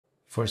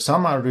For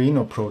some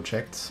Arduino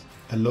projects,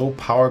 a low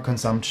power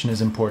consumption is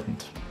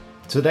important.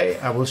 Today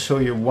I will show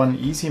you one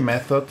easy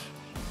method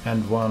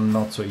and one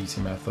not so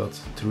easy method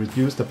to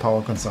reduce the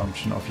power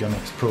consumption of your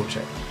next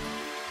project.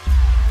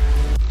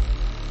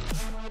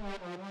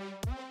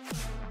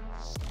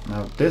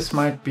 Now this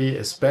might be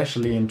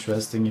especially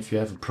interesting if you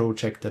have a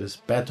project that is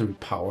battery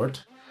powered.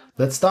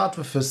 Let's start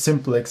with a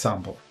simple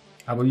example.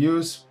 I will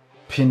use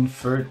pin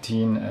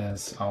 13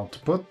 as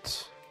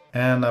output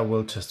and I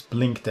will just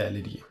blink the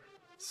LED.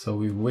 So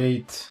we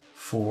wait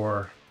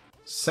for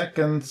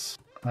seconds,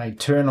 I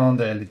turn on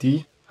the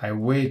LED, I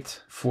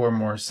wait 4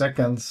 more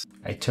seconds,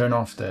 I turn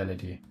off the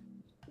LED.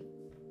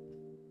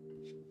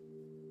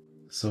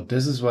 So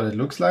this is what it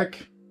looks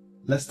like.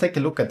 Let's take a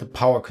look at the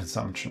power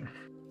consumption.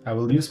 I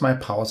will use my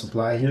power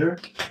supply here.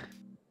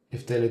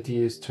 If the LED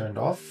is turned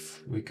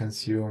off, we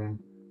consume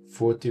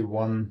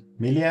 41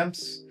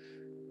 milliamps.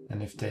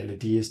 And if the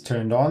LED is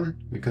turned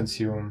on, we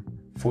consume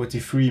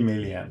 43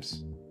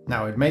 milliamps.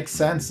 Now it makes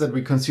sense that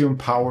we consume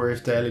power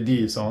if the LED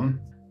is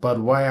on, but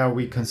why are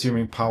we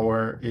consuming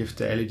power if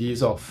the LED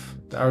is off?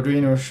 The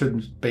Arduino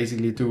shouldn't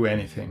basically do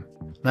anything.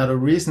 Now the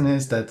reason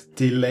is that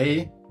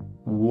delay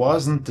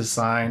wasn't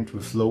designed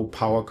with low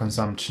power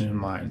consumption in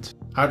mind.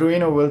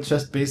 Arduino will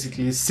just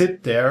basically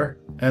sit there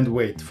and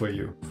wait for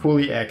you,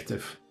 fully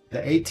active. The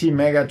ATEM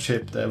Mega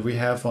chip that we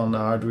have on the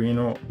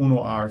Arduino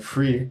Uno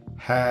R3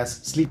 has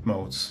sleep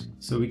modes.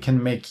 So we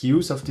can make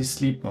use of these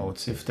sleep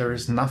modes. If there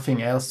is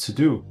nothing else to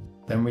do,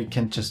 then we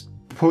can just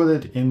put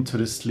it into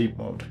the sleep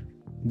mode.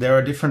 There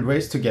are different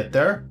ways to get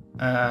there,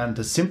 and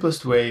the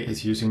simplest way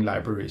is using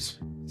libraries.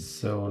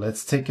 So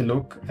let's take a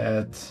look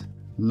at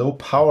low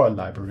power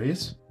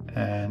libraries.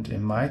 And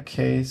in my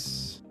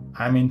case,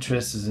 I'm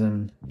interested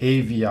in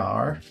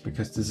AVR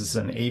because this is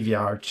an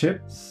AVR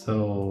chip.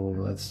 So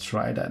let's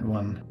try that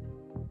one.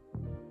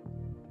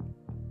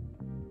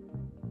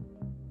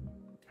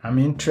 I'm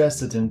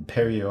interested in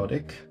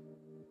periodic.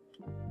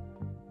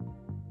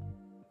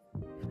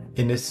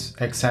 In this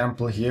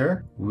example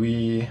here,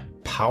 we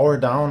power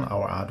down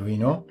our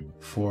Arduino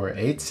for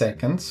 8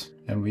 seconds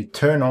and we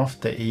turn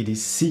off the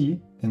ADC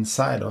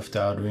inside of the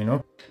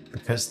Arduino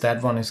because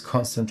that one is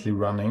constantly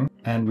running,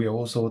 and we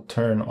also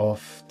turn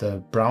off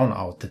the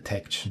brownout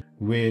detection,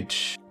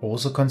 which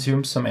also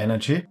consumes some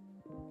energy.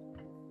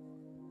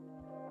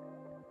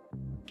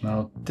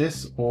 Now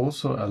this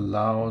also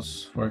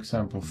allows, for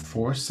example,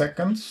 4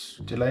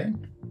 seconds delay.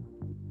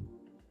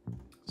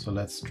 So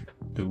let's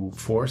do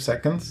 4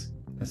 seconds.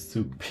 Let's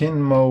do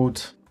pin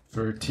mode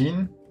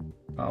 13,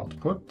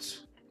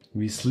 output.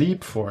 We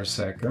sleep 4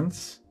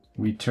 seconds,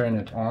 we turn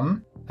it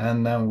on,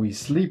 and then we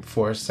sleep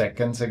 4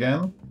 seconds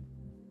again,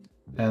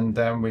 and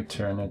then we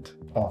turn it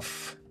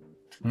off.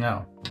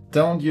 Now,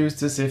 don't use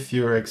this if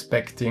you're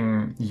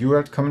expecting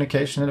UART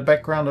communication in the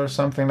background or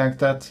something like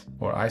that,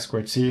 or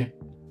I2C.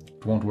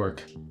 It won't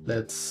work.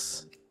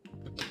 Let's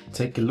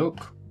take a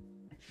look.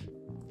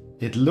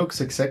 It looks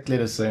exactly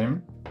the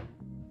same.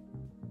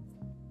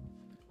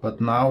 But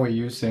now we're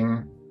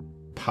using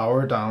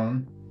power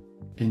down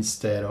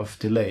instead of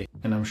delay.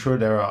 And I'm sure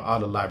there are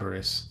other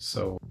libraries,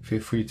 so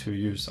feel free to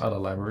use other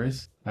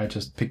libraries. I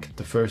just picked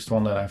the first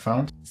one that I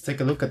found. Let's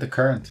take a look at the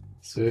current.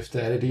 So if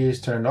the LED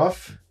is turned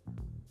off,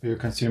 we're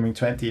consuming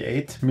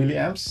 28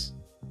 milliamps.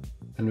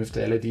 And with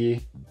the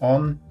LED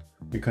on,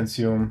 we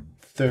consume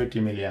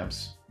 30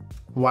 milliamps.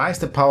 Why is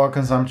the power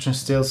consumption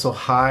still so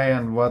high,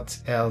 and what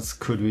else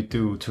could we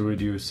do to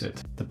reduce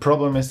it? The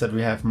problem is that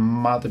we have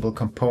multiple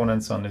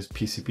components on this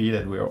PCB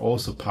that we are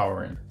also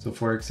powering. So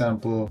for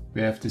example, we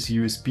have this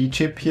USB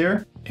chip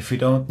here. If we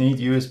don't need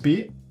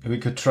USB, we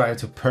could try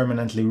to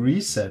permanently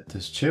reset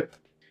this chip.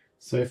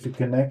 So if we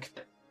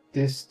connect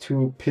these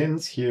 2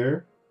 pins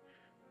here,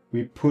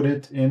 we put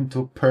it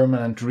into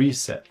permanent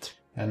reset.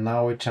 And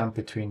now we jump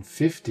between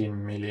 15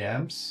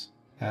 milliamps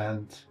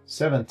and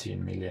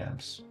 17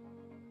 milliamps.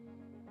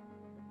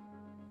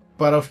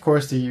 But of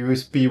course the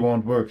USB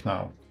won't work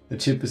now. The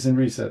chip is in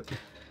reset.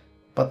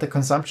 But the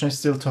consumption is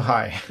still too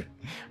high.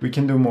 We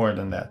can do more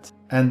than that.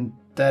 And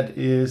that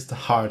is the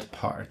hard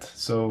part.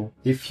 So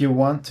if you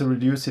want to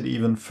reduce it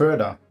even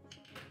further,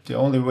 the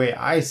only way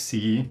I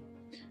see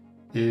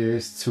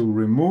is to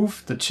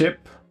remove the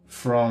chip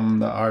from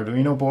the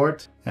Arduino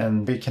board,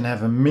 and we can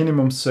have a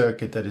minimum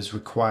circuit that is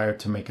required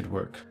to make it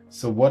work.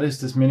 So what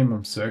is this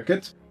minimum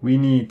circuit? We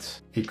need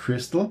a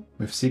crystal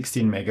with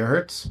 16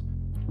 megahertz.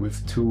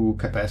 With 2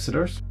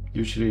 capacitors,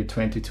 usually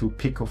 22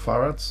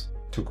 picofarads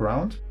to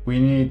ground. We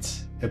need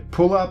a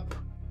pull-up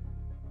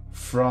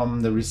from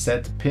the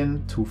reset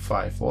pin to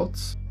 5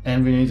 volts.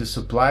 And we need a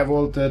supply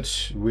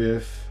voltage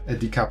with a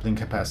decoupling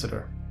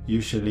capacitor.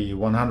 Usually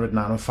 100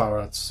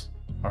 nanofarads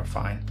are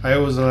fine. I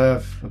also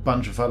have a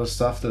bunch of other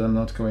stuff that I'm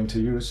not going to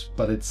use,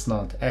 but it's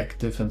not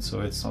active and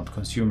so it's not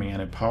consuming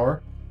any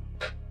power.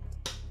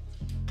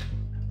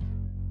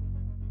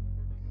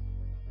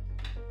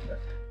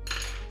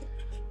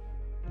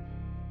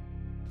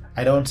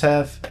 I don't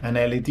have an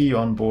LED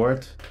on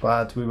board,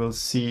 but we will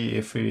see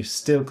if we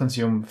still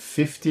consume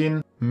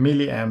 15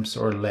 milliamps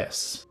or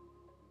less.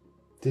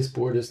 This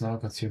board is now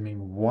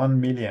consuming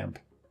 1 milliamp.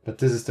 But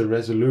this is the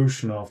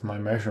resolution of my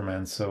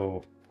measurement,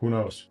 so who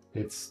knows?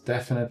 It's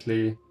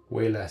definitely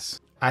way less.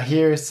 I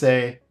hear you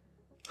say,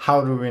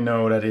 how do we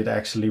know that it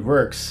actually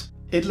works?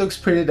 It looks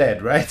pretty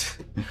dead, right?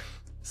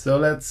 So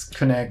let's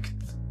connect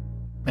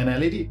an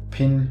LED.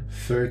 Pin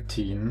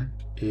 13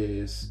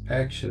 is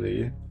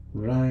actually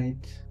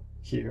right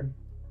here.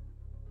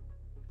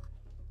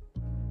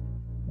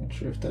 Not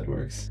sure if that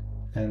works.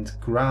 And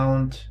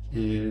ground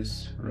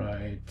is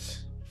right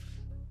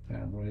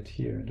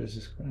here. This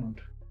is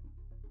ground.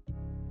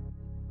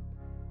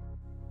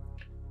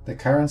 The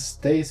current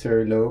stays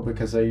very low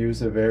because I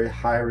use a very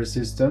high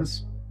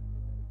resistance.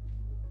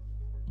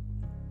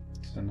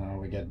 So now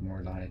we get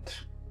more light.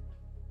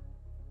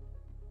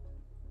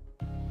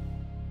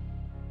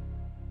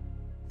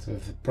 So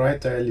with a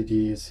brighter LED,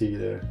 you see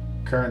the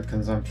current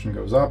consumption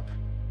goes up.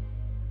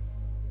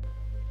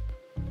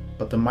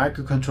 But the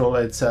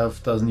microcontroller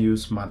itself doesn't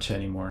use much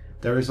anymore.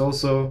 There is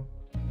also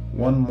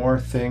one more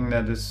thing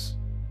that is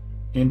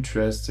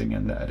interesting,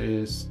 and that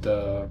is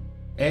the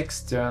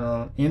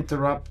external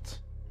interrupt.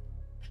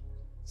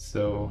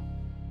 So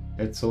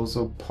it's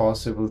also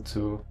possible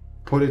to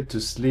put it to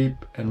sleep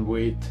and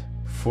wait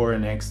for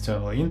an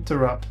external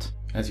interrupt.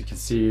 As you can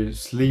see, you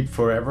sleep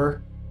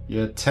forever.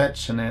 You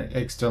attach an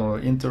external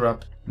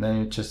interrupt, and then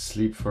you just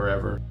sleep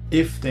forever.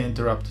 If the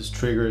interrupt is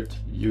triggered,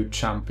 you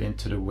jump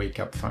into the wake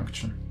up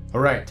function.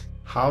 Alright,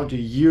 how do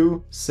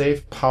you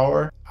save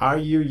power? Are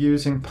you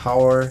using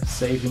power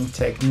saving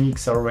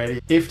techniques already?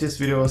 If this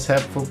video was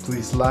helpful,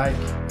 please like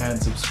and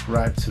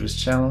subscribe to this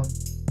channel.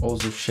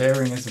 Also,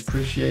 sharing is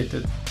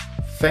appreciated.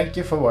 Thank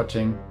you for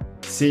watching.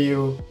 See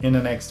you in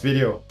the next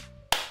video.